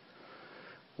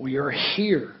 We are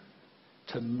here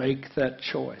to make that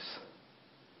choice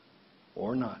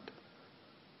or not.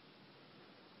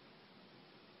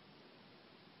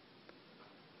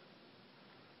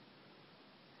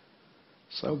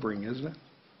 Sobering, isn't it?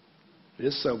 It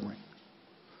is sobering.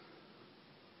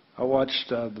 I watched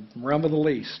the Realm of the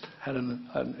Least. Had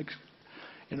an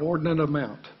inordinate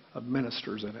amount of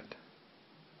ministers in it.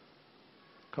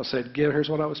 Because they said, here's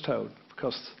what I was told.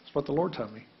 Because it's what the Lord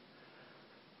told me.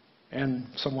 And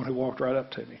someone who walked right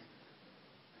up to me.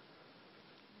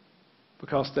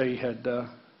 Because they had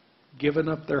given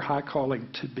up their high calling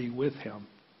to be with Him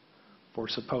for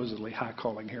supposedly high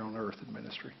calling here on earth in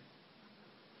ministry.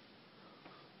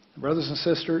 Brothers and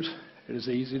sisters, it is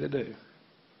easy to do.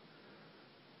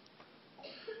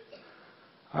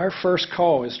 Our first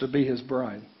call is to be His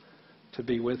bride, to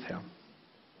be with Him.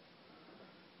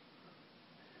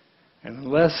 And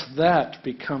unless that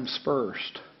becomes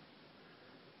first,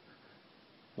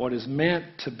 what is meant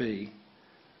to be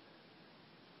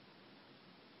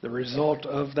the result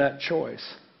of that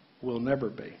choice will never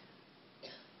be.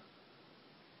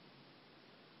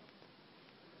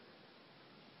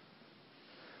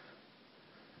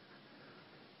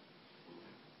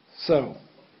 So,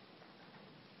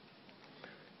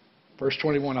 verse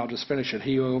 21, I'll just finish it.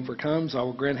 He who overcomes, I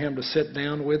will grant him to sit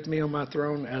down with me on my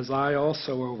throne, as I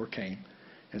also overcame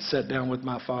and sat down with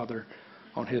my Father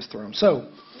on His throne.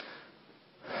 So,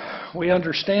 we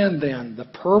understand then the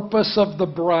purpose of the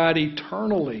bride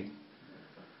eternally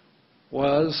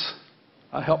was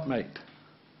a helpmate.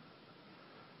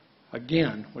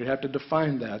 Again, we have to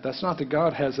define that. That's not that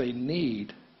God has a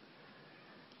need.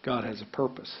 God has a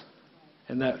purpose.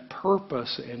 And that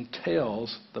purpose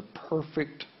entails the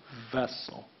perfect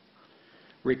vessel.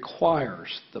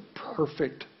 Requires the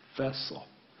perfect vessel.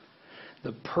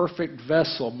 The perfect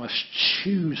vessel must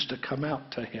choose to come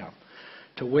out to Him,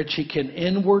 to which He can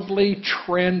inwardly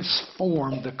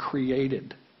transform the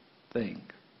created thing.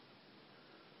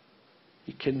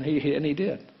 And He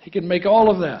did. He can make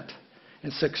all of that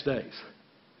in 6 days.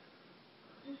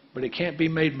 But it can't be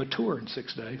made mature in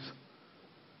 6 days.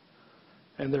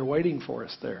 And they're waiting for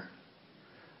us there.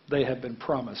 They have been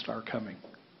promised our coming.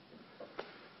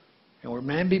 And we're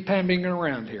mamby-pambying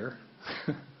around here,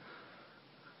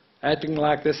 acting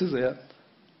like this is it.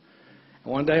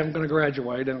 And one day I'm going to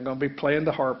graduate and I'm going to be playing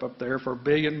the harp up there for a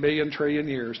billion, trillion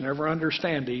years, never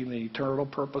understanding the eternal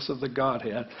purpose of the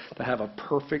Godhead to have a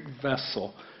perfect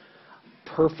vessel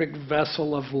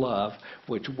of love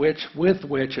with which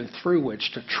and through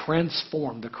which to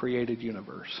transform the created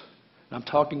universe. I'm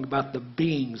talking about the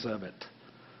beings of it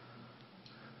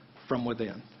from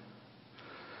within.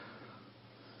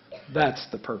 That's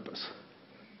the purpose.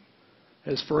 It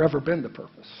has forever been the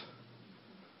purpose.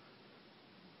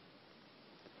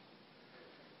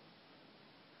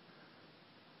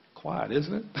 Quiet,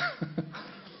 isn't it?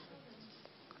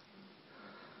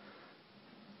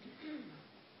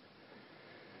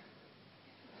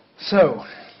 So,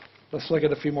 let's look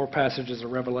at a few more passages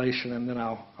of Revelation and then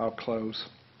I'll close.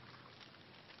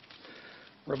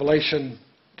 Revelation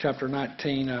chapter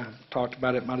 19, I talked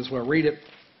about it, might as well read it.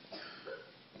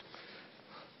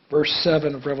 Verse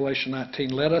 7 of Revelation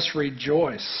 19, let us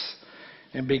rejoice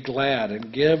and be glad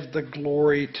and give the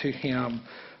glory to him,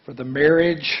 for the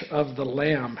marriage of the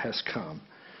Lamb has come,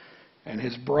 and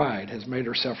his bride has made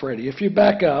herself ready. If you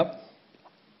back up,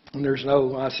 and there's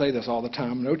no, I say this all the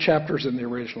time, no chapters in the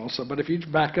original, but if you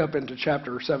back up into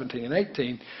chapter 17 and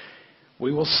 18,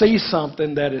 we will see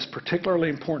something that is particularly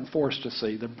important for us to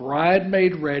see. The bride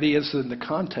made ready is in the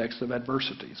context of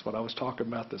adversities, what I was talking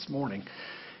about this morning.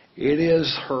 It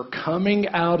is her coming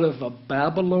out of a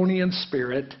Babylonian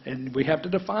spirit, and we have to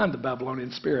define the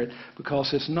Babylonian spirit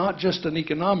because it's not just an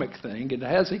economic thing. It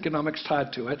has economics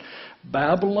tied to it.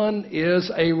 Babylon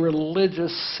is a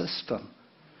religious system.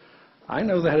 I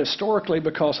know that historically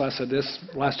because I said this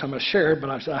last time I shared, but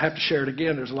I have to share it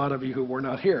again. There's a lot of you who were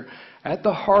not here. At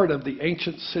the heart of the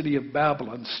ancient city of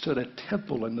Babylon stood a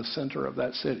temple in the center of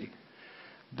that city.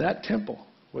 That temple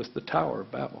was the Tower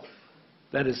of Babel.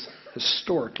 That is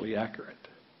historically accurate.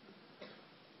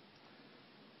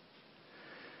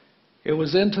 It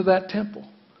was into that temple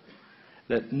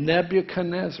that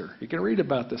Nebuchadnezzar, you can read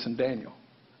about this in Daniel,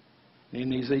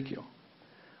 in Ezekiel,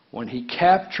 when he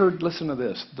captured, listen to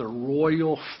this, the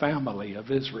royal family of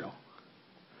Israel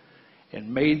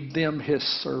and made them his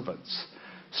servants,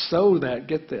 so that,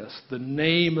 get this, the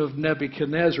name of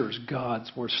Nebuchadnezzar's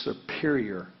gods were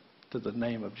superior to the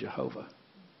name of Jehovah.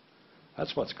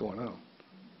 That's what's going on.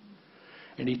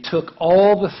 And he took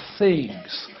all the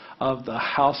things of the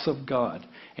house of God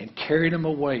and carried them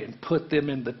away and put them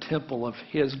in the temple of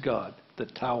his God, the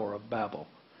Tower of Babel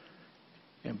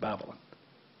in Babylon.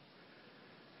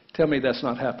 Tell me that's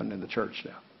not happened in the church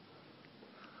now.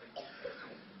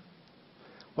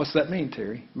 What's that mean,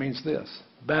 Terry? It means this.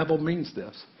 Babel means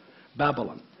this.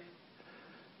 Babylon.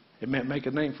 It meant make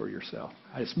a name for yourself.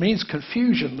 It means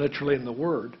confusion, literally, in the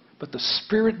word. But the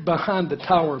spirit behind the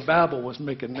Tower of Babel was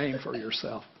make a name for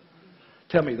yourself.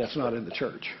 Tell me that's not in the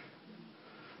church.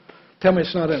 Tell me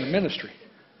it's not in the ministry.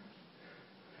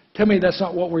 Tell me that's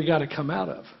not what we got to come out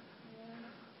of.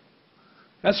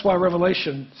 That's why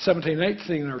Revelation 17 and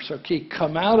 18 are so key.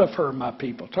 Come out of her, my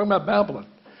people. Talking about Babylon.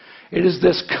 It is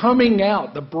this coming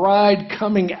out, the bride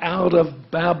coming out of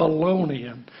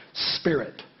Babylonian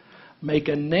spirit. Make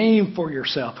a name for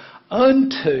yourself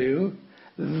unto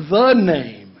the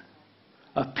name.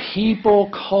 A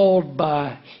people called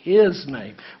by his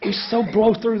name. We so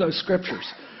blow through those scriptures.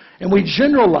 And we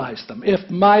generalize them. If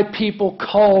my people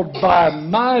called by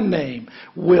my name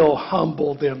will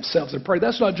humble themselves and pray.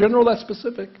 That's not general, that's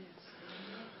specific.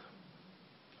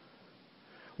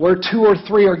 Where 2 or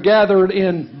 3 are gathered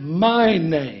in my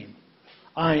name,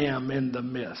 I am in the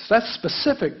midst. That's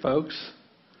specific, folks.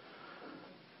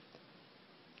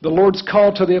 The Lord's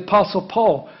call to the Apostle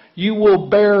Paul, you will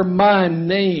bear my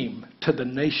name to the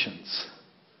nations.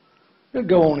 We'll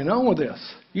go on and on with this.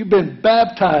 You've been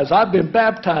baptized. I've been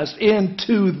baptized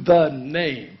into the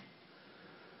name.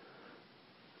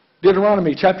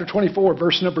 Deuteronomy chapter 24,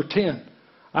 verse number 10.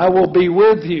 I will be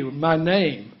with you, my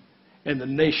name, and the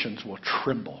nations will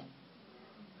tremble.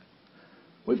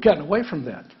 We've gotten away from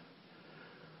that.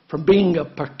 From being a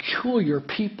peculiar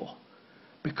people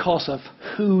because of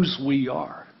whose we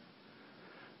are.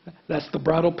 That's the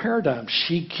bridal paradigm.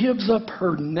 She gives up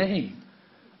her name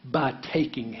by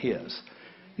taking his.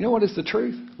 You know what is the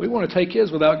truth? We want to take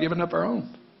his without giving up our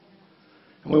own.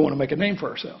 And we want to make a name for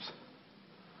ourselves.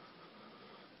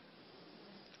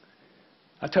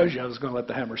 I told you I was going to let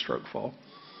the hammer stroke fall.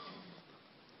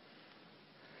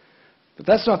 But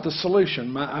that's not the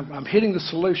solution. I'm hitting the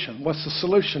solution. What's the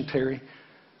solution, Terry?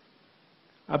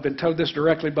 I've been told this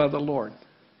directly by the Lord.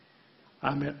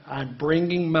 I'm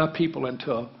bringing my people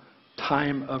into a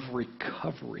time of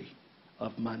recovery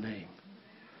of my name.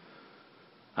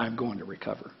 I'm going to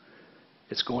recover.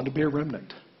 It's going to be a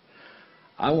remnant.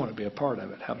 I want to be a part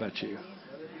of it. How about you?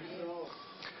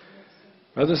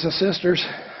 Brothers and sisters,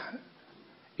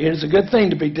 it is a good thing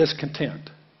to be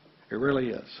discontent. It really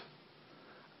is.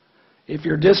 If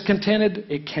you're discontented,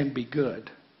 it can be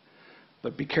good.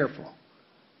 But be careful.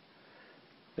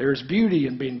 There's beauty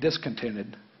in being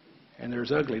discontented, and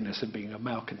there's ugliness in being a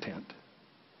malcontent.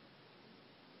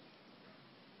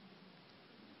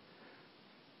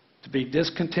 To be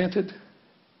discontented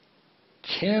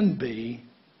can be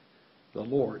the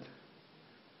Lord.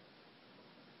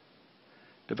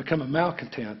 To become a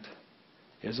malcontent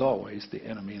is always the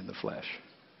enemy in the flesh.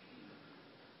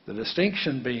 The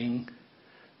distinction being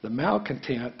the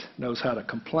malcontent knows how to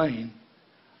complain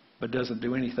but doesn't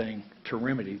do anything to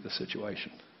remedy the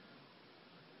situation.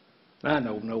 I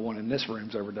know no one in this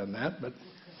room's ever done that, but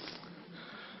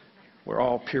we're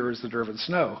all pure as the driven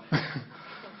snow.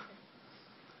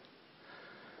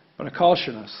 But I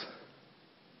caution us,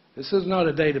 this is not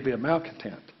a day to be a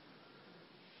malcontent.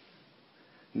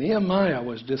 Nehemiah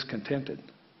was discontented.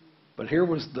 But here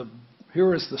is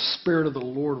the Spirit of the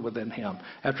Lord within him.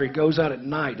 After he goes out at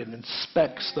night and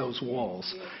inspects those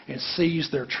walls and sees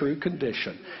their true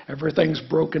condition, everything's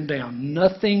broken down.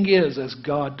 Nothing is as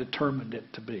God determined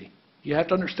it to be. You have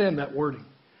to understand that wording.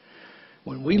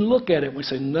 When we look at it, we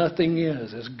say nothing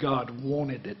is as God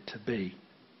wanted it to be.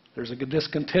 There's a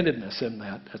discontentedness in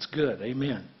that. That's good.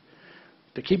 Amen.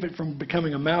 To keep it from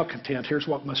becoming a malcontent, here's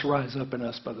what must rise up in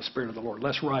us by the Spirit of the Lord.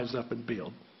 Let's rise up and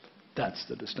build. That's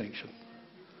the distinction.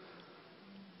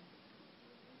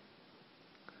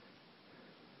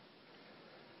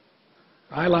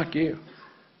 I, like you,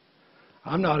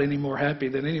 I'm not any more happy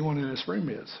than anyone in this room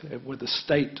is with the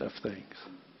state of things.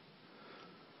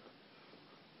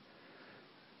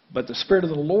 But the Spirit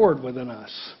of the Lord within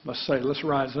us must say, let's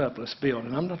rise up, let's build.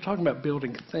 And I'm not talking about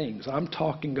building things. I'm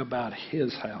talking about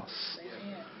His house.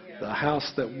 The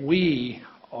house that we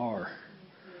are.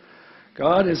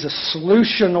 God is a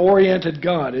solution-oriented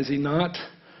God, is He not?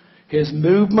 His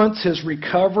movements, His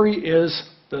recovery is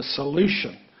the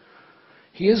solution.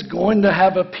 He is going to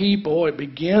have a people. It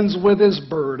begins with His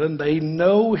burden. They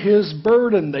know His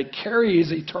burden. They carry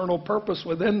His eternal purpose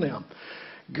within them.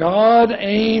 God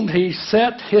aimed, He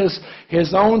set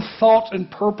His own thought and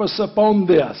purpose upon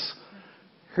this.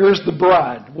 Here's the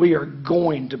bride. We are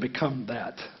going to become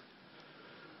that.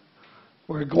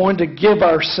 We're going to give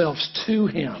ourselves to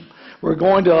Him. We're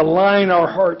going to align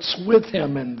our hearts with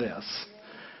Him in this.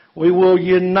 We will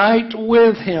unite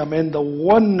with Him in the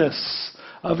oneness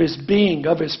of His being,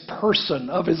 of His person,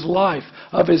 of His life,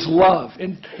 of His love.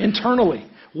 Internally,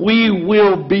 we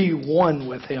will be one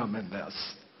with Him in this.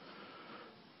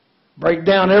 Break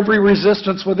down every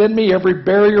resistance within me, every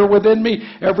barrier within me,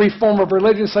 every form of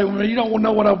religion. Say, well, you don't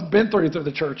know what I've been through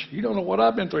the church. You don't know what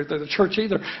I've been through the church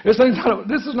either. This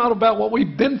is not about what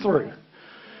we've been through.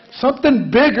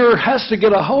 Something bigger has to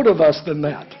get a hold of us than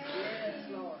that.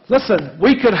 Listen,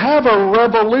 we could have a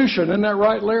revolution. Isn't that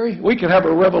right, Larry? We could have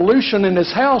a revolution in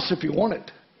this house if you want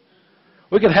it.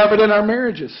 We could have it in our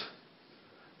marriages.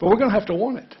 But we're going to have to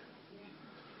want it.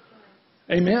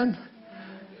 Amen?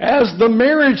 As the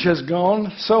marriage has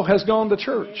gone, so has gone the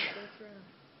church.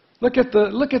 Look at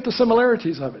the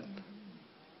similarities of it.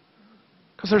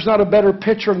 Because there's not a better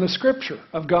picture in the Scripture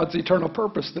of God's eternal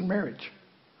purpose than marriage.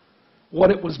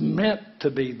 What it was meant to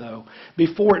be, though,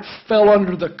 before it fell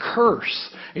under the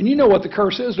curse. And you know what the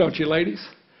curse is, don't you, ladies?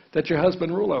 That your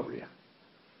husband rule over you.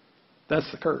 That's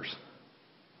the curse.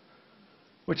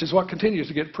 Which is what continues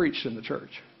to get preached in the church.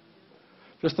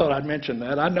 Just thought I'd mention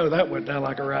that. I know that went down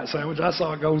like a rat sandwich. I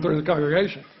saw it go through the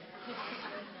congregation.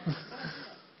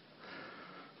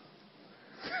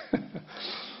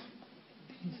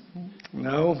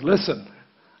 No, listen.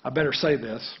 I better say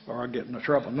this or I'll get into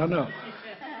trouble. No.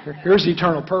 Here's the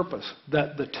eternal purpose.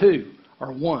 That the two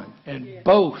are one. And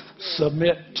both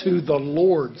submit to the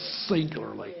Lord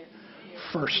singularly.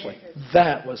 Firstly,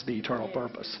 that was the eternal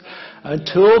purpose.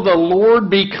 Until the Lord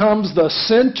becomes the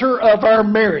center of our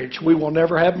marriage, we will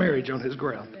never have marriage on His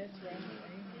ground.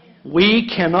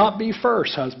 We cannot be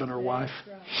first, husband or wife.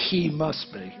 He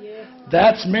must be.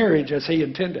 That's marriage as He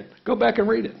intended. Go back and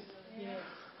read it.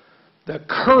 The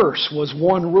curse was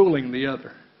one ruling the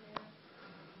other.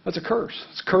 That's a curse.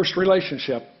 It's a cursed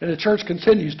relationship. And the church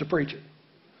continues to preach it.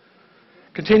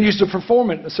 Continues to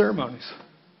perform it in the ceremonies.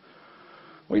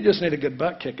 We just need a good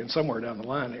butt kicking somewhere down the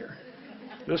line here.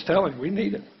 Just telling you, we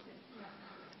need it.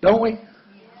 Don't we?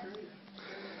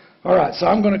 All right, so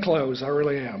I'm going to close. I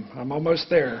really am. I'm almost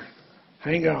there.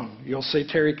 Hang on. You'll see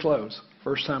Terry close.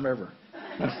 First time ever.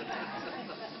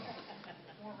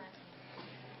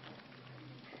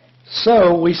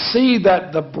 So we see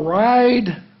that the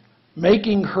bride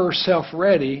making herself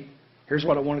ready, here's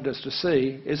what I wanted us to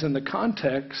see, is in the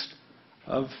context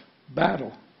of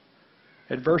battle,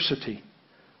 adversity,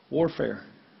 warfare.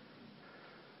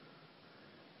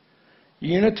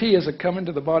 Unity is a coming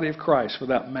to the body of Christ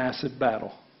without massive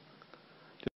battle.